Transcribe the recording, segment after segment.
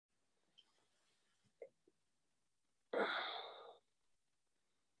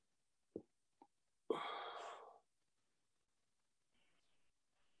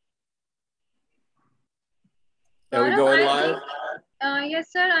Are we Gaurav, going I live? think,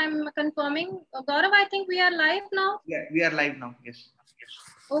 yes, sir, I'm confirming. Gaurav, I think we are live now. Yeah, we are live now. Yes.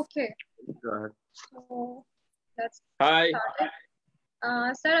 Okay. Go ahead. So let's Hi. start it.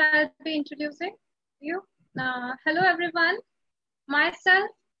 Sir, I'll be introducing you. Hello, everyone. Myself,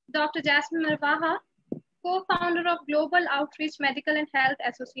 Dr. Jasmine Marwaha, co-founder of Global Outreach Medical and Health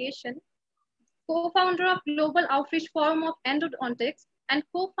Association, co-founder of Global Outreach Forum of Endodontics, and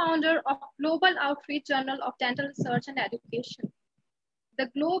co-founder of Global Outreach Journal of Dental Research and Education. The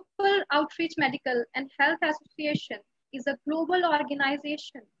Global Outreach Medical and Health Association is a global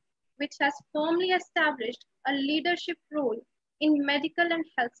organization which has firmly established a leadership role in medical and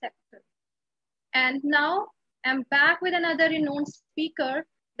health sector. And now I'm back with another renowned speaker,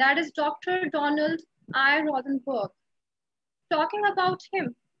 that is Dr. Donald I. Rothenburg. Talking about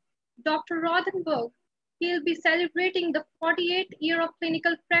him, Dr. Rothenburg, he'll be celebrating the 48th year of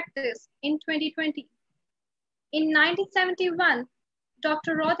clinical practice in 2020. In 1971,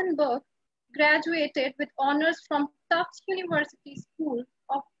 Dr. Rothenburg graduated with honors from Tufts University School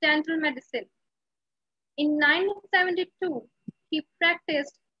of Dental Medicine. In 1972, he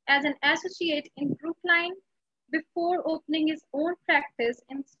practiced as an associate in Brookline before opening his own practice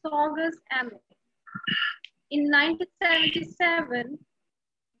in Saugus, MA. In 1977,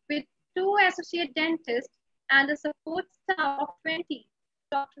 with 2 associate dentists and a support staff of 20,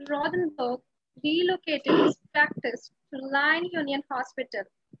 Dr. Rothenburg relocated his practice to Lion Union Hospital,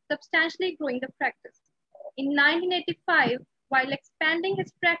 substantially growing the practice. In 1985, while expanding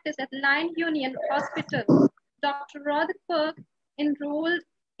his practice at Lion Union Hospital, Dr. Rothenburg enrolled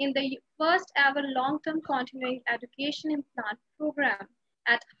in the first ever long-term continuing education implant program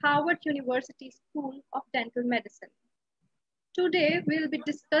at Howard University School of Dental Medicine. Today, we'll be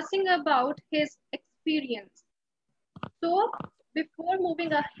discussing about his experience. So, before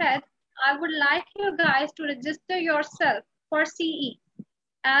moving ahead, I would like you guys to register yourself for CE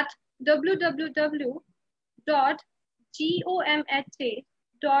at www.gomha.org.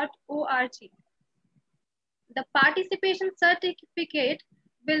 The participation certificate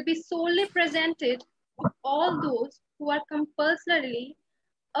will be solely presented to all those who are compulsorily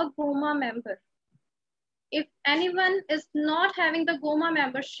a GOMA member. If anyone is not having the GOMA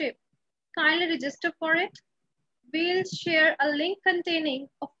membership, kindly register for it. We'll share a link containing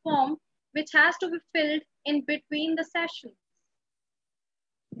a form which has to be filled in between the sessions.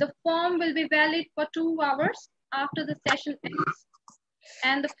 The form will be valid for 2 hours after the session ends,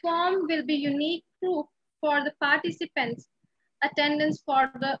 and the form will be unique proof for the participants' attendance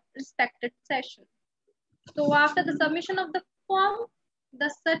for the respected session. So after the submission of the form, the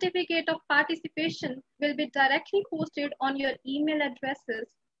certificate of participation will be directly posted on your email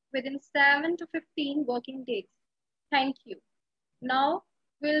addresses within 7 to 15 working days. Thank you. Now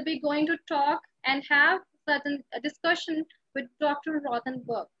we'll be going to talk and have certain discussion with Dr.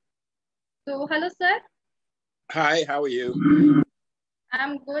 Rothenburg. So hello, sir. Hi, how are you?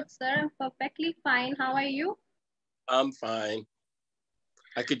 I'm good, sir. I'm perfectly fine. How are you? I'm fine.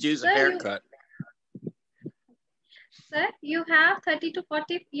 I could use a haircut. Sir, you have 30 to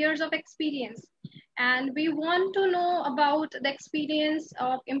 40 years of experience, and we want to know about the experience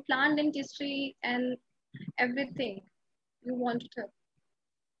of implant dentistry and everything you want to.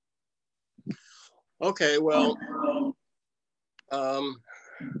 Okay, well,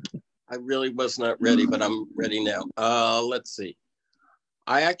 I really was not ready, but I'm ready now. Let's see.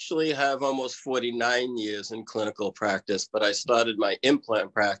 I actually have almost 49 years in clinical practice, but I started my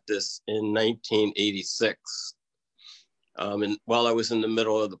implant practice in 1986. And while I was in the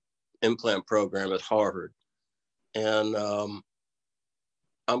middle of the implant program at Harvard. And I'm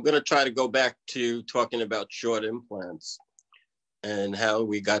going to try to go back to talking about short implants and how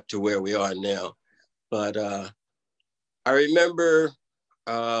we got to where we are now. But I remember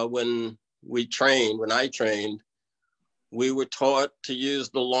when I trained, we were taught to use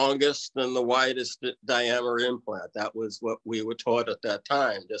the longest and the widest diameter implant. That was what we were taught at that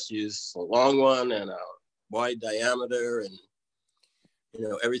time. Just use a long one and a wide diameter and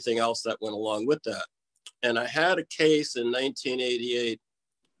everything else that went along with that. And I had a case in 1988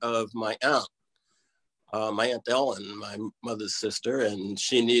 of my aunt Ellen, my mother's sister, and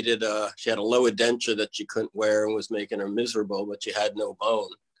she had a lower denture that she couldn't wear and was making her miserable, but she had no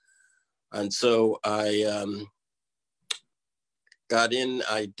bone. And so I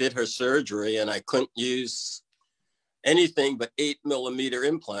I did her surgery, and I couldn't use anything but 8mm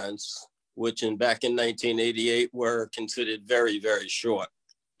implants, which back in 1988 were considered very, very short.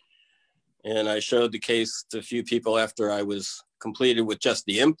 And I showed the case to a few people after I was completed with just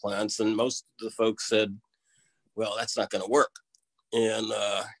the implants, and most of the folks said, well, that's not going to work. And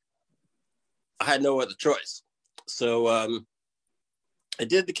I had no other choice. So I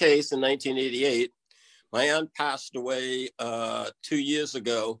did the case in 1988. My aunt passed away 2 years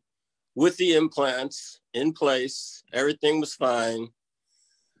ago with the implants in place. Everything was fine.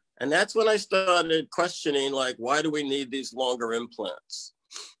 And that's when I started questioning, like, why do we need these longer implants?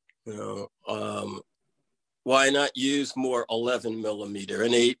 You know, why not use more 11 millimeter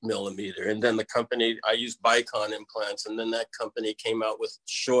and 8 millimeter? And then the company, I used Bicon implants, and then that company came out with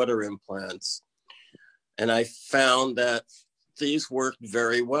shorter implants. And I found that these worked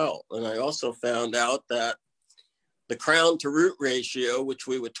very well. And I also found out that the crown to root ratio, which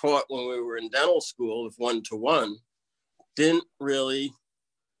we were taught when we were in dental school of 1:1, didn't really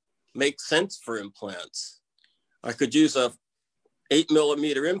make sense for implants. I could use a 8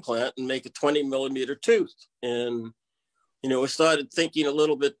 millimeter implant and make a 20 millimeter tooth. And, you know, we started thinking a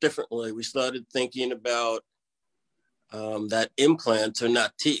little bit differently. We started thinking about that implants are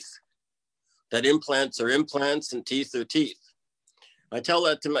not teeth, that implants are implants and teeth are teeth. I tell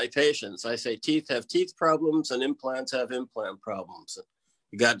that to my patients. I say teeth have teeth problems and implants have implant problems.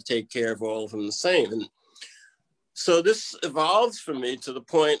 You got to take care of all of them the same. And so this evolves for me to the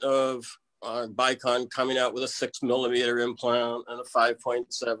point of Bicon coming out with a 6 millimeter implant and a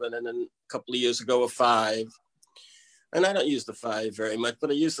 5.7, and then a couple of years ago, a 5. And I don't use the 5 very much, but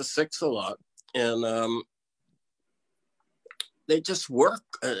I use the 6 a lot. And they just work,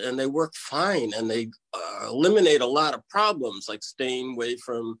 and they work fine, and they eliminate a lot of problems, like staying away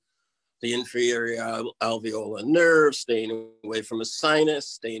from the inferior alveolar nerve, staying away from a sinus,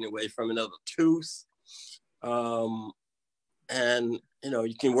 staying away from another tooth. And, you know,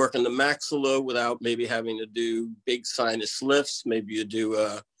 you can work in the maxilla without maybe having to do big sinus lifts. Maybe you do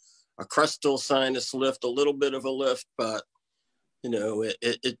a crustal sinus lift, a little bit of a lift, but, you know,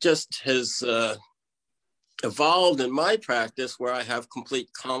 it just has evolved in my practice where I have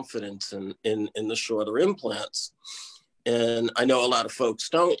complete confidence in the shorter implants. And I know a lot of folks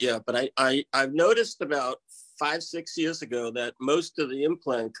don't yet, but I've noticed about 5-6 years ago that most of the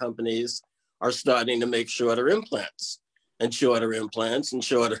implant companies are starting to make shorter implants and shorter implants and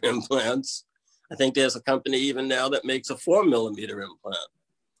shorter implants. I think there's a company even now that makes a 4 millimeter implant.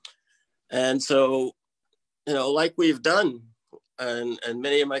 And so, you know, like we've done, and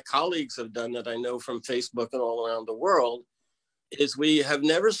many of my colleagues have done that I know from Facebook and all around the world, is we have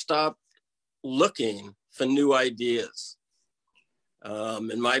never stopped looking for new ideas.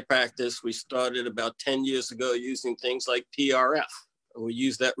 In my practice, we started about 10 years ago using things like PRF. We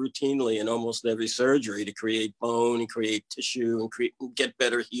use that routinely in almost every surgery to create bone and create tissue and get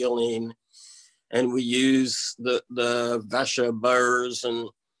better healing. And we use the Vesha burrs and,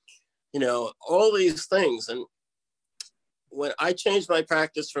 you know, all these things. And when I changed my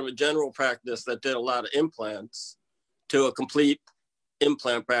practice from a general practice that did a lot of implants to a complete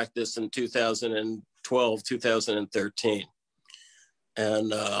implant practice in 2012, 2013.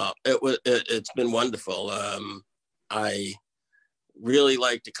 And it's been wonderful. I really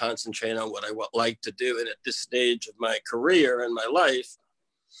like to concentrate on what I like to do. And at this stage of my career and my life,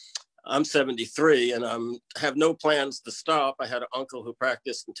 I'm 73 and I have no plans to stop. I had an uncle who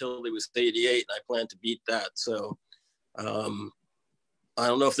practiced until he was 88 and I plan to beat that. So I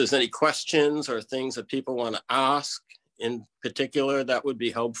don't know if there's any questions or things that people want to ask in particular that would be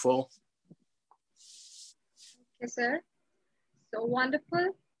helpful. Okay, sir. So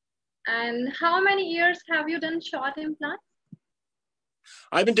wonderful. And how many years have you done short implants?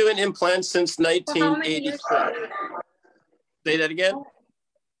 I've been doing implants since 1986. Say that again?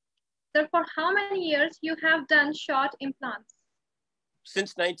 So for how many years you have done short implants?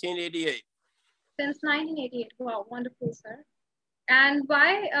 Since 1988. Since 1988. Wow, wonderful, sir. And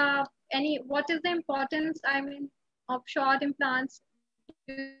why, what is the importance, I mean, of short implants?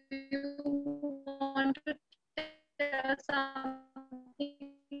 Do you want to tell something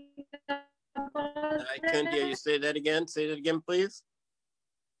about I couldn't hear you. Say that again. Say that again, please.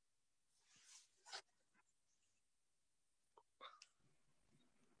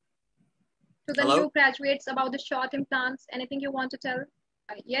 To the new graduates about the short implants, anything you want to tell?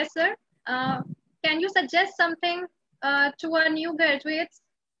 Yes, sir. Can you suggest something to our new graduates?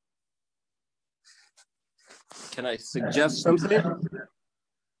 Can I suggest something?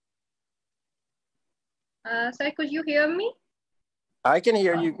 Sir, could you hear me? I can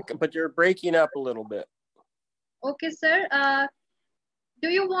hear you, but you're breaking up a little bit. Okay, sir. Do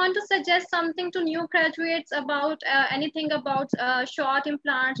you want to suggest something to new graduates about anything about short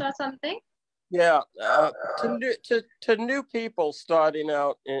implants or something? Yeah, to new people starting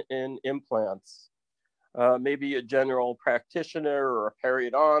out in implants, maybe a general practitioner or a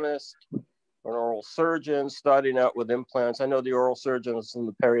periodontist, or an oral surgeon starting out with implants. I know the oral surgeons and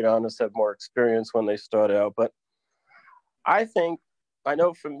the periodontists have more experience when they start out, but I think, I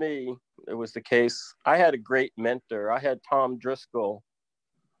know for me, it was the case. I had a great mentor. I had Tom Driscoll.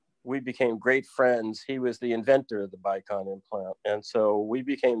 We became great friends. He was the inventor of the Bicon implant. And so we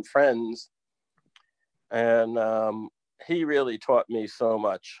became friends. And he really taught me so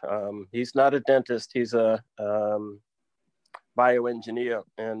much. He's not a dentist, he's a bioengineer.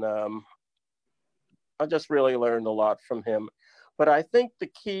 And I just really learned a lot from him. But I think the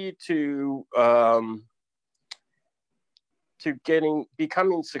key to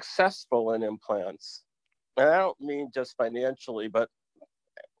becoming successful in implants, and I don't mean just financially, but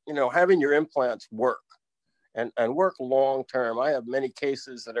having your implants work and work long term. I have many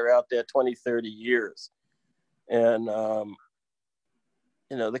cases that are out there 20, 30 years. And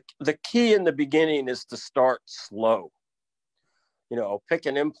the key in the beginning is to start slow. Pick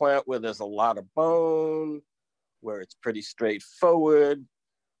an implant where there's a lot of bone, where it's pretty straightforward,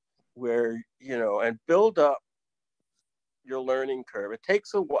 where, and build up your learning curve.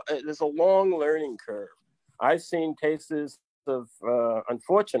 There's a long learning curve. I've seen cases of,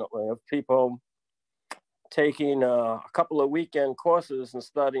 unfortunately, of people taking a couple of weekend courses and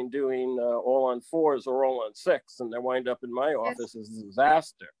starting doing all on fours or all on six, and they wind up in my office as a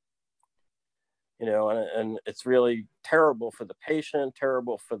disaster. And it's really terrible for the patient,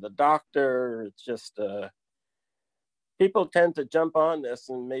 terrible for the doctor. It's just people tend to jump on this,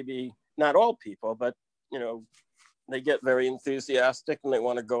 and maybe not all people, but they get very enthusiastic and they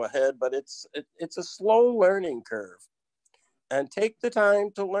want to go ahead, but it's a slow learning curve. And take the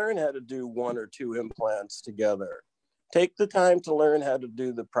time to learn how to do one or two implants together. Take the time to learn how to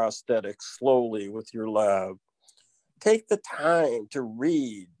do the prosthetics slowly with your lab. Take the time to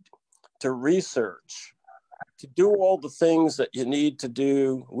read, to research, to do all the things that you need to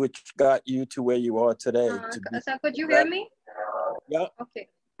do, which got you to where you are today. Sir, could you hear me? Yeah. Okay.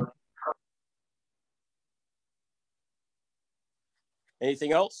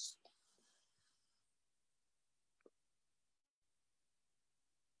 Anything else?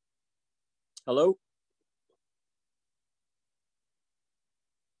 Hello?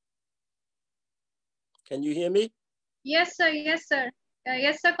 Can you hear me? Yes, sir. Yes, sir.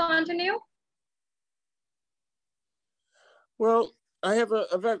 Yes, sir. Continue. Well, I have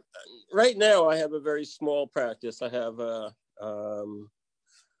right now I have a very small practice. I have I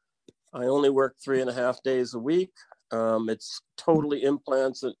only work 3.5 days a week. It's totally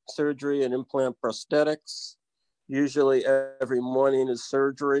implants and surgery and implant prosthetics. Usually every morning is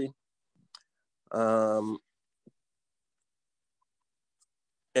surgery.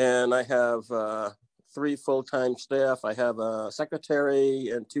 And I have 3 full-time staff. I have a secretary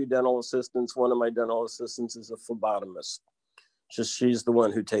and 2 dental assistants. One of my dental assistants is a phlebotomist. She's the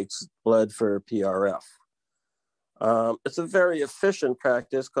one who takes blood for PRF. It's a very efficient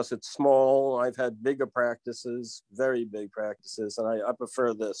practice because it's small. I've had bigger practices, very big practices, and I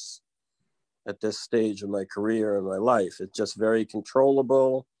prefer this at this stage of my career and my life. It's just very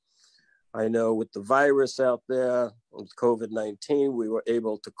controllable. I know with the virus out there, with COVID-19, we were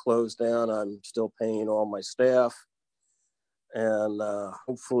able to close down. I'm still paying all my staff. And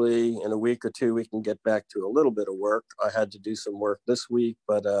hopefully in a week or 2, we can get back to a little bit of work. I had to do some work this week,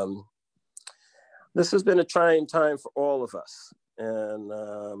 but this has been a trying time for all of us. And,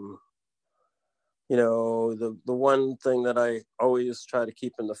 the one thing that I always try to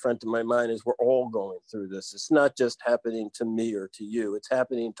keep in the front of my mind is we're all going through this. It's not just happening to me or to you. It's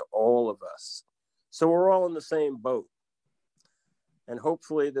happening to all of us. So we're all in the same boat. And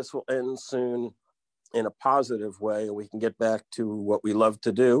hopefully this will end soon in a positive way, and we can get back to what we love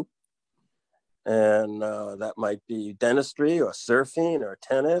to do. And that might be dentistry or surfing or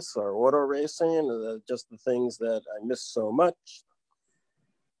tennis or auto racing, or just the things that I miss so much.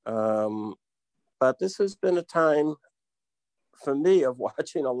 But this has been a time for me of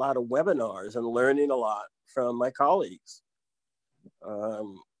watching a lot of webinars and learning a lot from my colleagues.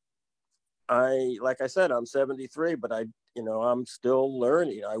 Like I said, I'm 73, but I'm still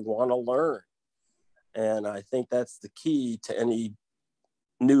learning. I want to learn. And I think that's the key to any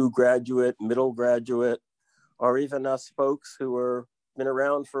new graduate, middle graduate, or even us folks who are been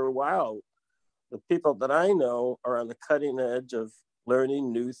around for a while. The people that I know are on the cutting edge of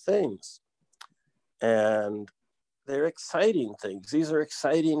learning new things. And they're exciting things. These are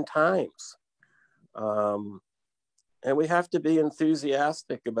exciting times. And we have to be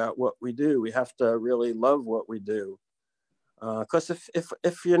enthusiastic about what we do. We have to really love what we do. Because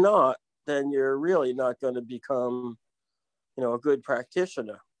if you're not, then you're really not going to become, a good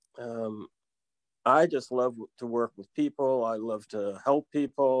practitioner. I just love to work with people. I love to help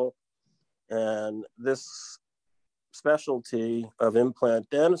people. And this specialty of implant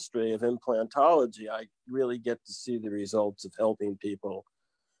dentistry, of implantology, I really get to see the results of helping people,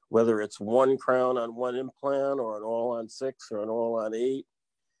 whether it's one crown on one implant or an all on 6 or an all on 8.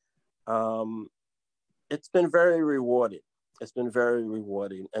 It's been very rewarding. It's been very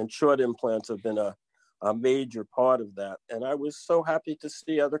rewarding. And short implants have been a major part of that. And I was so happy to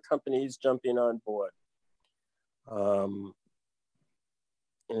see other companies jumping on board. I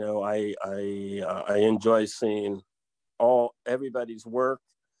enjoy seeing everybody's work.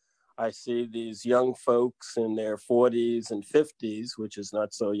 I see these young folks in their 40s and 50s, which is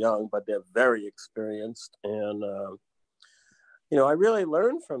not so young, but they're very experienced. And, I really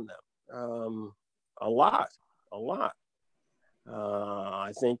learn from them a lot.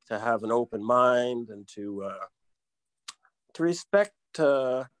 I think to have an open mind and to respect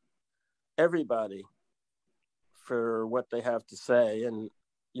everybody for what they have to say, and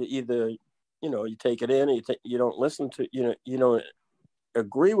you either, you take it in, or you don't listen to, you don't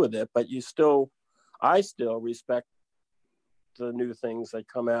agree with it, but I still respect the new things that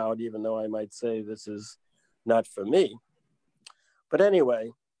come out, even though I might say this is not for me. But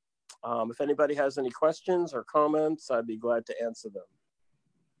anyway, if anybody has any questions or comments, I'd be glad to answer them.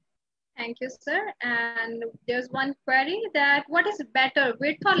 Thank you, sir. And there's one query that what is better,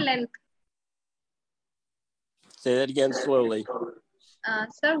 width or length? Say that again slowly.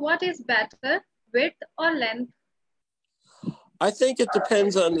 Sir, what is better, width or length? I think it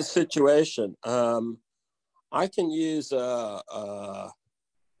depends on the situation. I can use a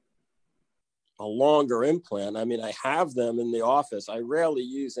longer implant. I mean, I have them in the office. I rarely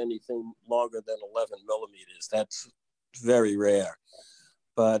use anything longer than 11 millimeters. That's very rare.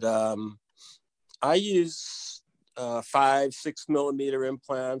 But I use 5-6 millimeter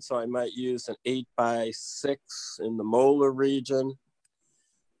implants. So I might use an 8x6 in the molar region.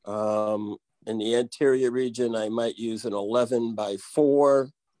 In the anterior region, I might use an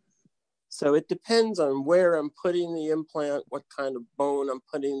 11x4. So it depends on where I'm putting the implant, what kind of bone I'm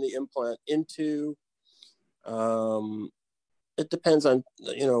putting the implant into. It depends on,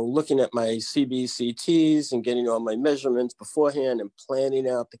 looking at my CBCTs and getting all my measurements beforehand and planning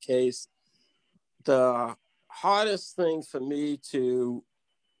out the case. The hardest thing for me to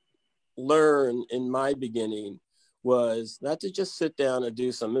learn in my beginning was not to just sit down and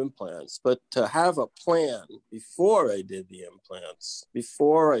do some implants, but to have a plan before I did the implants,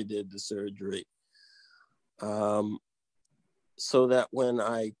 before I did the surgery, so that when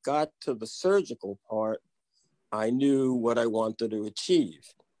I got to the surgical part, I knew what I wanted to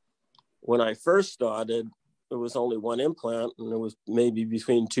achieve. When I first started, there was only one implant, and it was maybe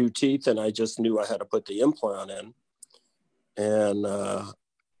between 2 teeth, and I just knew I had to put the implant in. And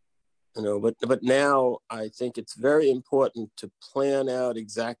but now I think it's very important to plan out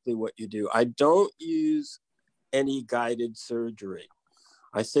exactly what you do. I don't use any guided surgery.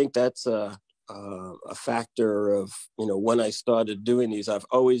 I think that's a factor of, when I started doing these, I've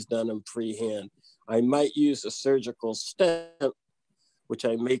always done them freehand. I might use a surgical stent, which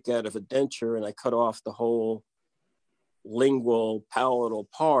I make out of a denture, and I cut off the whole lingual palatal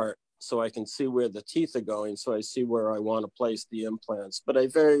part, so I can see where the teeth are going, so I see where I want to place the implants. But I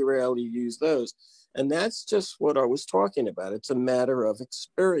very rarely use those. And that's just what I was talking about. It's a matter of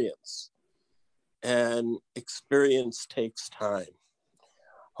experience. And experience takes time.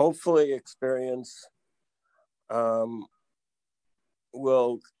 Hopefully experience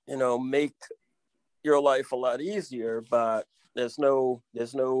will, make your life a lot easier, but there's no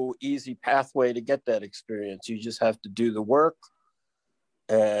easy pathway to get that experience. You just have to do the work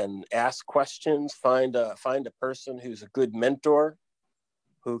and ask questions, find a person who's a good mentor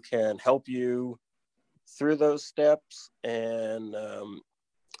who can help you through those steps, and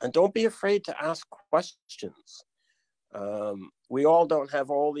don't be afraid to ask questions. We all don't have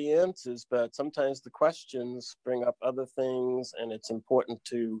all the answers, but sometimes the questions bring up other things, and it's important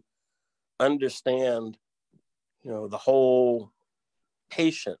to understand, the whole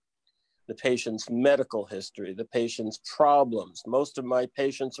patient, the patient's medical history, the patient's problems. Most of my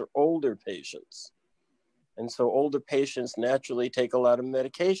patients are older patients. And so older patients naturally take a lot of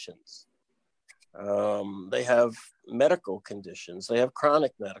medications. They have medical conditions. They have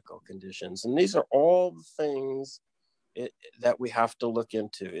chronic medical conditions. And these are all the things that we have to look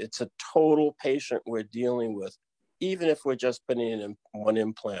into. It's a total patient we're dealing with, even if we're just putting in one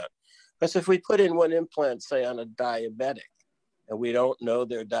implant. Because if we put in one implant, say on a diabetic, and we don't know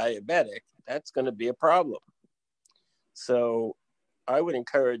they're diabetic, that's going to be a problem. So I would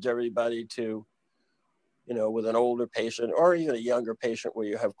encourage everybody to, with an older patient or even a younger patient where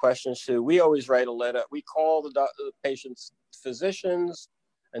you have questions to, we always write a letter. We call the patient's physicians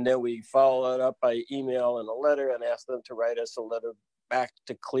And then we follow it up by email and a letter and ask them to write us a letter back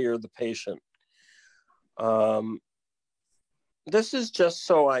to clear the patient. This is just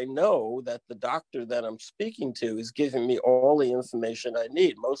so I know that the doctor that I'm speaking to is giving me all the information I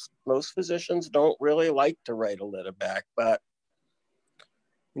need. Most physicians don't really like to write a letter back, but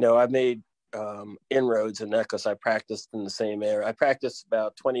I've made inroads in that because I practiced in the same area. I practiced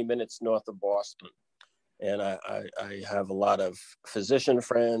about 20 minutes north of Boston, and I have a lot of physician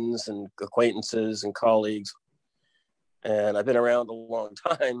friends and acquaintances and colleagues, and I've been around a long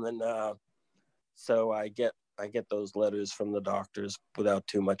time, and so I get those letters from the doctors without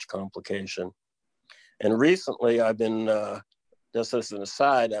too much complication. And recently I've been, just as an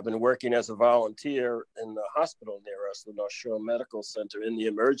aside, I've been working as a volunteer in the hospital near us, the North Shore Medical Center, in the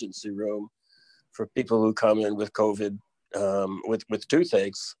emergency room for people who come in with COVID, with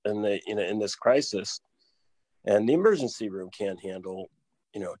toothaches in this crisis. And the emergency room can't handle,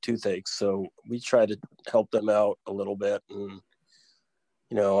 toothaches. So we try to help them out a little bit, and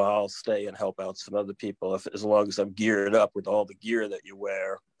I'll stay and help out some other people. As long as I'm geared up with all the gear that you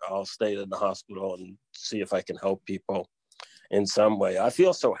wear, I'll stay in the hospital and see if I can help people in some way. I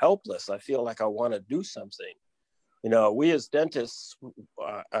feel so helpless. I feel like I want to do something. We as dentists,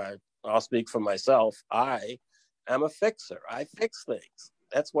 I'll speak for myself. I am a fixer. I fix things.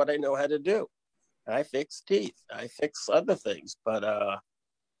 That's what I know how to do. I fix teeth. I fix other things. But,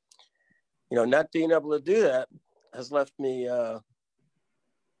 not being able to do that has left me,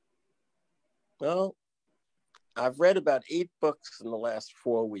 well, I've read about 8 books in the last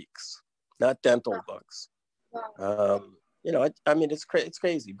 4 weeks, not dental books. It's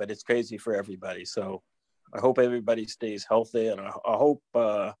crazy, but it's crazy for everybody. So I hope everybody stays healthy, and I hope,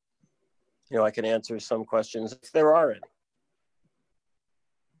 I can answer some questions if there are any.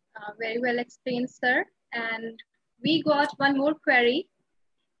 Very well explained, sir. And we got one more query.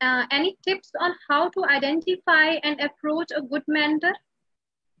 Any tips on how to identify and approach a good mentor?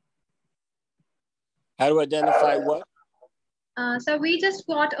 How to identify what? So we just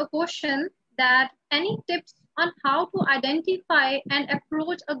got a question that any tips on how to identify and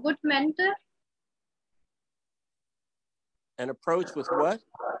approach a good mentor? An approach with what?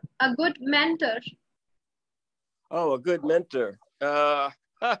 A good mentor. Oh, a good mentor.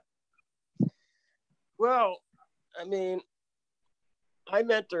 Well, I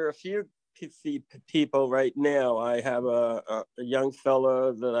mentor a few people right now. I have a young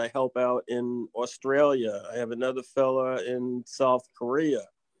fella that I help out in Australia. I have another fella in South Korea.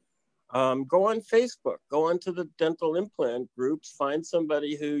 Go on Facebook, go onto the dental implant groups, find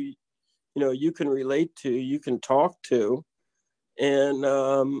somebody who, you can relate to, you can talk to, and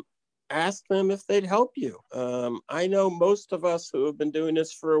ask them if they'd help you. I know most of us who have been doing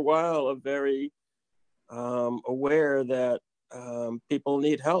this for a while are very aware that people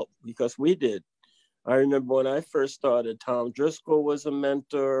need help, because we did. I remember when I first started, Tom Driscoll was a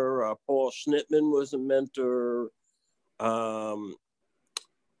mentor, Paul Schnittman was a mentor,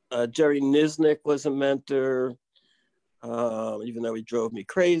 Jerry Nisnik was a mentor, even though he drove me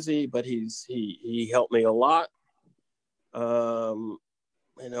crazy, but he helped me a lot. I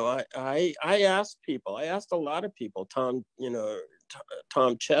asked people, I asked a lot of people, Tom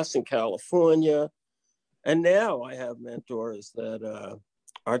Chess in California. And now I have mentors that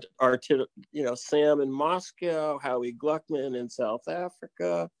are Sam in Moscow, Howie Gluckman in South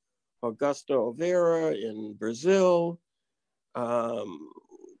Africa, Augusto Oliveira in Brazil, Tom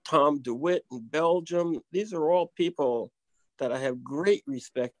DeWitt in Belgium. These are all people that I have great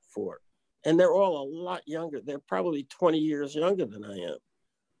respect for. And they're all a lot younger. They're probably 20 years younger than I am.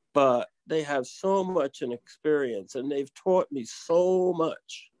 But they have so much in experience, and they've taught me so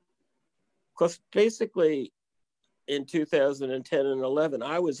much. Because basically, in 2010 and 11,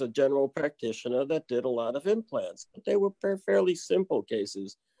 I was a general practitioner that did a lot of implants, but they were fairly simple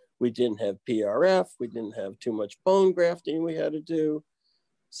cases. We didn't have PRF. We didn't have too much bone grafting we had to do.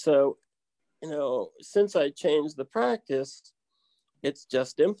 So, since I changed the practice, it's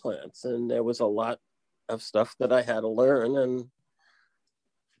just implants. And there was a lot of stuff that I had to learn. And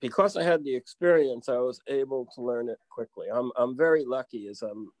because I had the experience, I was able to learn it quickly. I'm very lucky, as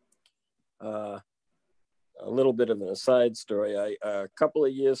I'm a little bit of an aside story. A couple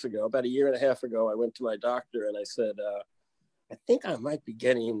of years ago, about a year and a half ago, I went to my doctor and I said, I think I might be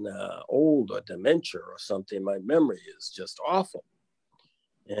getting old or dementia or something. My memory is just awful.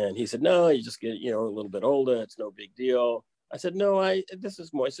 And he said, no, you just get, a little bit older. It's no big deal. I said, no, this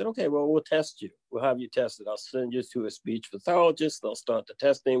is more. He said, okay, well, we'll test you. We'll have you tested. I'll send you to a speech pathologist. They'll start the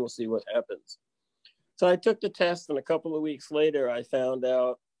testing. We'll see what happens. So I took the test, and a couple of weeks later, I found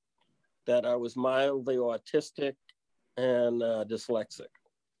out that I was mildly autistic and dyslexic.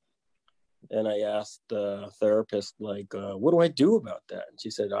 And I asked the therapist, like, what do I do about that? And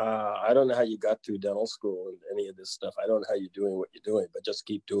she said, I don't know how you got through dental school and any of this stuff. I don't know how you're doing what you're doing, but just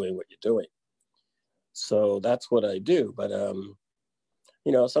keep doing what you're doing. So that's what I do. But,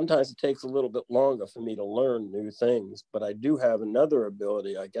 sometimes it takes a little bit longer for me to learn new things. But I do have another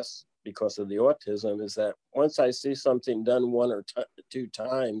ability, I guess, because of the autism, is that once I see something done one or two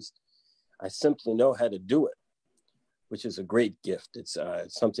times, I simply know how to do it, which is a great gift. It's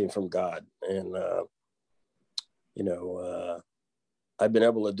something from God. And, I've been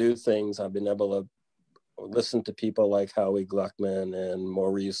able to do things. I've been able to listen to people like Howie Gluckman and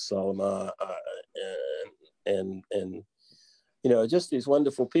Maurice Salama and just these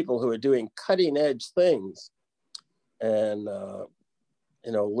wonderful people who are doing cutting edge things and,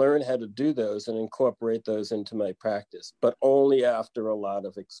 learn how to do those and incorporate those into my practice, but only after a lot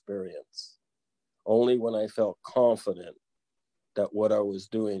of experience, only when I felt confident that what I was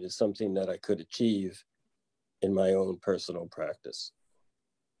doing is something that I could achieve in my own personal practice.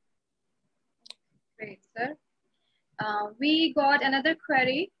 Great, sir. We got another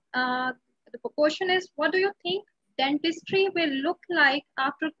query. The question is, what do you think dentistry will look like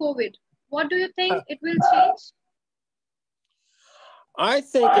after COVID? What do you think it will change? I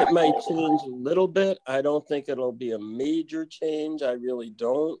think it might change a little bit. I don't think it'll be a major change. I really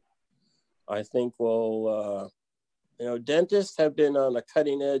don't. I think dentists have been on the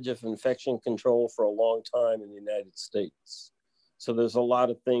cutting edge of infection control for a long time in the United States. So there's a lot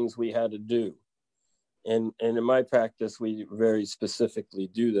of things we had to do. And in my practice, we very specifically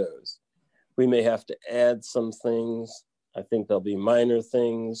do those. We may have to add some things. I think there'll be minor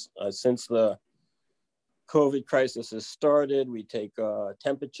things. Since the COVID crisis has started, we take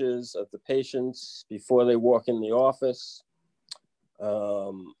temperatures of the patients before they walk in the office.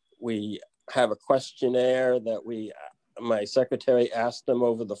 We have a questionnaire that my secretary asked them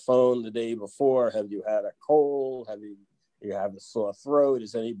over the phone the day before. Have you had a cold? You have a sore throat?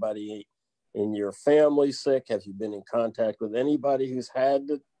 Is anybody in your family sick? Have you been in contact with anybody who's had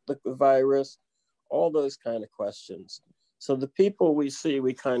the virus? All those kind of questions. So the people we see,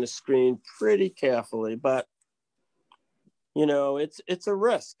 we kind of screen pretty carefully, but it's a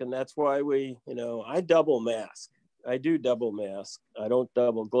risk. And that's why I double mask. I do double mask. I don't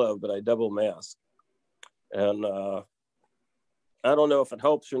double glove, but I double mask. And I don't know if it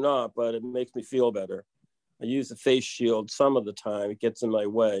helps or not, but it makes me feel better. I use a face shield some of the time. It gets in my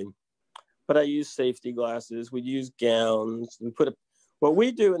way. But I use safety glasses. We use gowns. What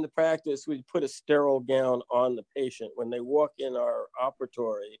we do in the practice, we put a sterile gown on the patient. When they walk in our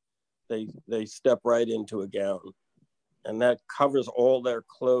operatory, they step right into a gown. And that covers all their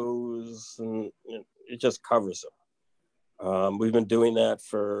clothes, and it just covers them. We've been doing that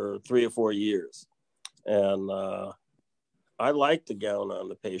for 3 or 4 years. And I like the gown on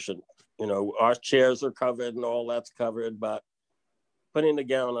the patient. Our chairs are covered and all that's covered, but putting the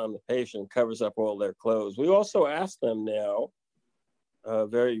gown on the patient covers up all their clothes. We also ask them now,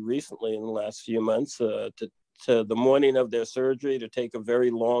 very recently in the last few months, to the morning of their surgery, to take a very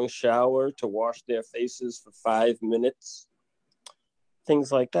long shower, to wash their faces for 5 minutes,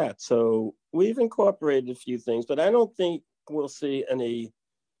 things like that. So we've incorporated a few things, but I don't think we'll see any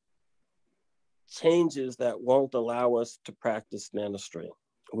changes that won't allow us to practice dentistry.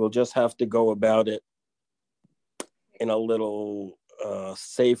 We'll just have to go about it in a little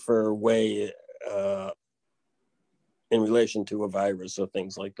safer way in relation to a virus or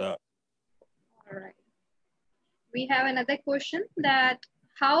things like that. All right. We have another question, that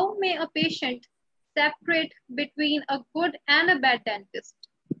how may a patient separate between a good and a bad dentist?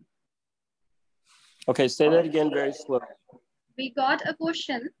 Okay, say that again very slowly. We got a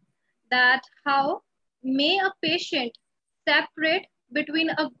question that how may a patient separate between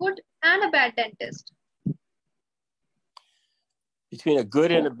a good and a bad dentist? Between a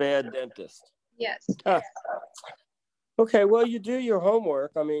good and a bad dentist? Yes. Okay, well, you do your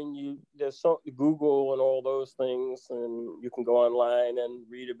homework. I mean, there's Google and all those things, and you can go online and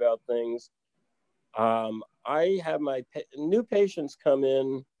read about things. I have my new patients come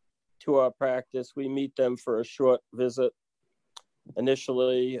in to our practice. We meet them for a short visit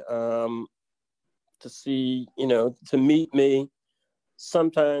initially to see, to meet me.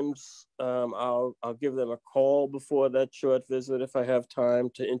 Sometimes I'll give them a call before that short visit if I have time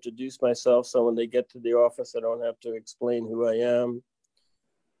to introduce myself. So when they get to the office, I don't have to explain who I am.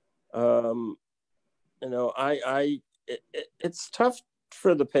 It's tough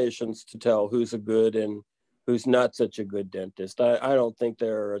for the patients to tell who's a good and who's not such a good dentist. I don't think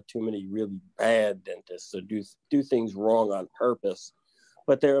there are too many really bad dentists that do things wrong on purpose,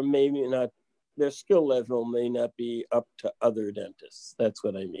 but there are maybe not. Their skill level may not be up to other dentists. That's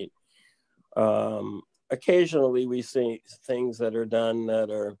what I mean. Occasionally we see things that are done that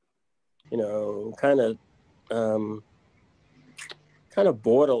are, kind of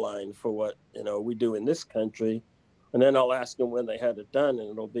borderline for what, we do in this country. And then I'll ask them when they had it done, and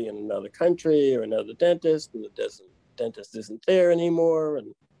it'll be in another country or another dentist, and the dentist isn't there anymore.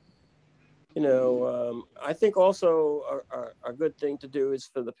 And, I think also a good thing to do is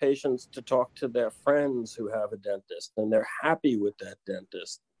for the patients to talk to their friends who have a dentist and they're happy with that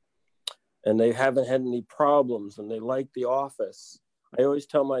dentist and they haven't had any problems and they like the office. I always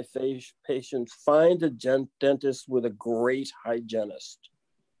tell my patients, find a dentist with a great hygienist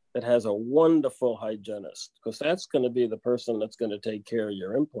that has a wonderful hygienist, because that's going to be the person that's going to take care of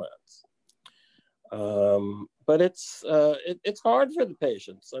your implants. But it's hard for the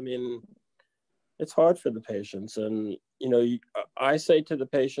patients. I mean, it's hard for the patients. And, I say to the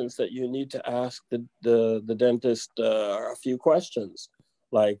patients that you need to ask the dentist a few questions,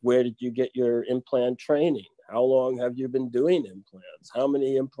 like, where did you get your implant training? How long have you been doing implants? How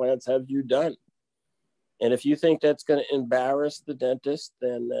many implants have you done? And if you think that's going to embarrass the dentist,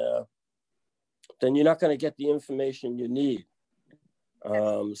 then you're not going to get the information you need.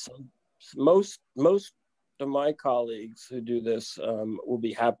 So most of my colleagues who do this will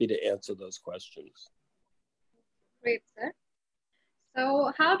be happy to answer those questions. Great, sir.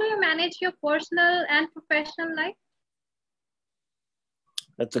 So how do you manage your personal and professional life?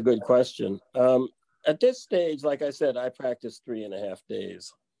 That's a good question. At this stage, like I said, I practice 3.5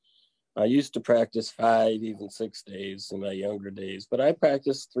 days. I used to practice 5, even 6 days in my younger days, but I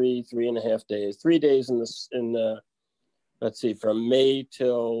practice 3.5 days, 3 days let's see, from May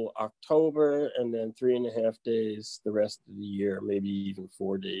till October, and then 3.5 days the rest of the year, maybe even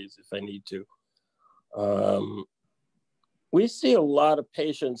 4 days if I need to. We see a lot of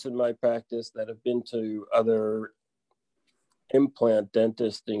patients in my practice that have been to other implant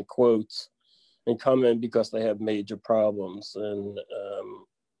dentists, in quotes, and come in because they have major problems. And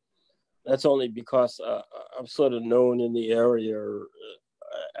that's only because I'm sort of known in the area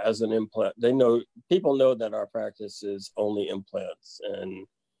as an implant. People know that our practice is only implants, and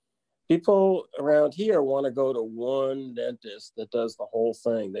people around here want to go to one dentist that does the whole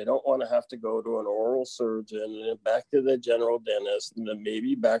thing. They don't want to have to go to an oral surgeon and then back to the general dentist and then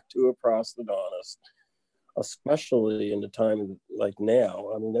maybe back to a prosthodontist, especially in the time like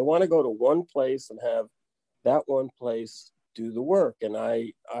now. I mean, they want to go to one place and have that one place do the work. And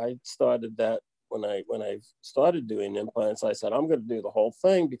I started that when I started doing implants. I said, I'm going to do the whole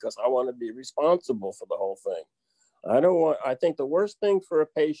thing because I want to be responsible for the whole thing. I think the worst thing for a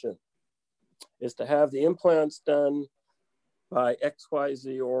patient is to have the implants done by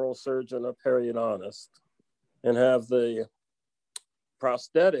XYZ oral surgeon or periodontist and have the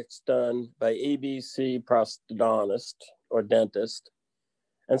prosthetics done by ABC prosthodontist or dentist,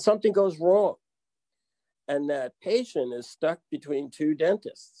 and something goes wrong. And that patient is stuck between two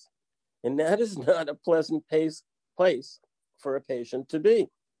dentists. And that is not a pleasant place for a patient to be.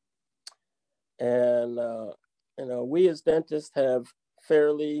 And, we as dentists have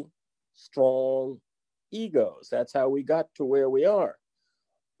fairly strong egos. That's how we got to where we are.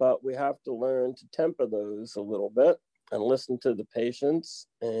 But we have to learn to temper those a little bit and listen to the patients.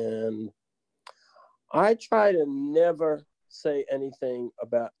 And I try to never say anything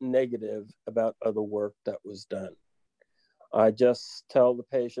negative about other work that was done. I just tell the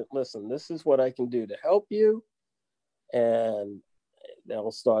patient, listen, this is what I can do to help you. And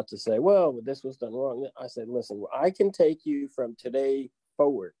they'll start to say, well, this was done wrong. I said, listen, I can take you from today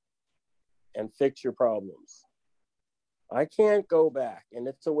forward and fix your problems. I can't go back, and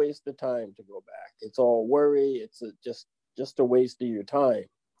it's a waste of time to go back. It's all worry. It's just a waste of your time.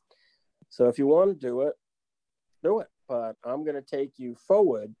 So if you want to do it, but I'm going to take you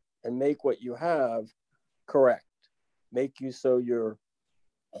forward and make what you have correct. Make you so you're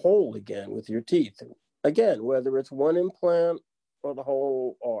whole again with your teeth. Again, whether it's one implant or the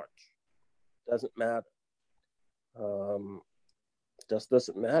whole arch, doesn't matter. Just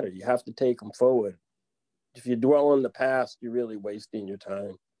doesn't matter. You have to take them forward. If you dwell on the past, you're really wasting your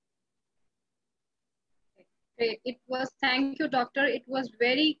time. Thank you, doctor. It was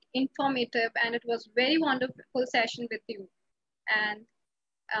very informative and it was very wonderful session with you. And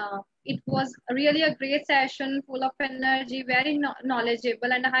it was really a great session, full of energy, very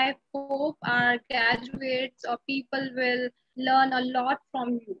knowledgeable. And I hope our graduates or people will learn a lot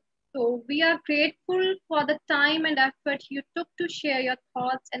from you. So we are grateful for the time and effort you took to share your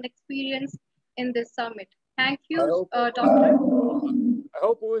thoughts and experience in this summit. Thank you, doctor. I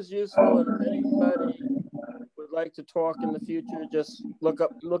hope it was useful. And if anybody would like to talk in the future, just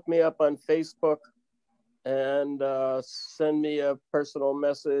look me up on Facebook. and send me a personal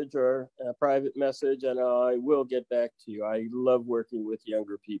message or a private message, and I will get back to you. I love working with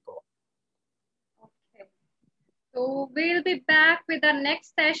younger people. Okay. So we'll be back with our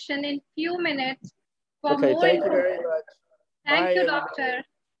next session in few minutes. For Okay, more thank you very much. Thank Bye, you, everybody. doctor.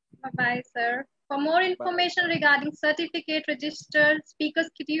 Bye-bye, sir. For more information regarding certificate registered speaker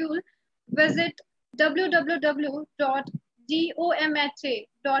schedule, visit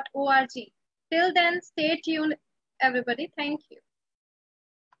www.domha.org. Till then, stay tuned, everybody. Thank you.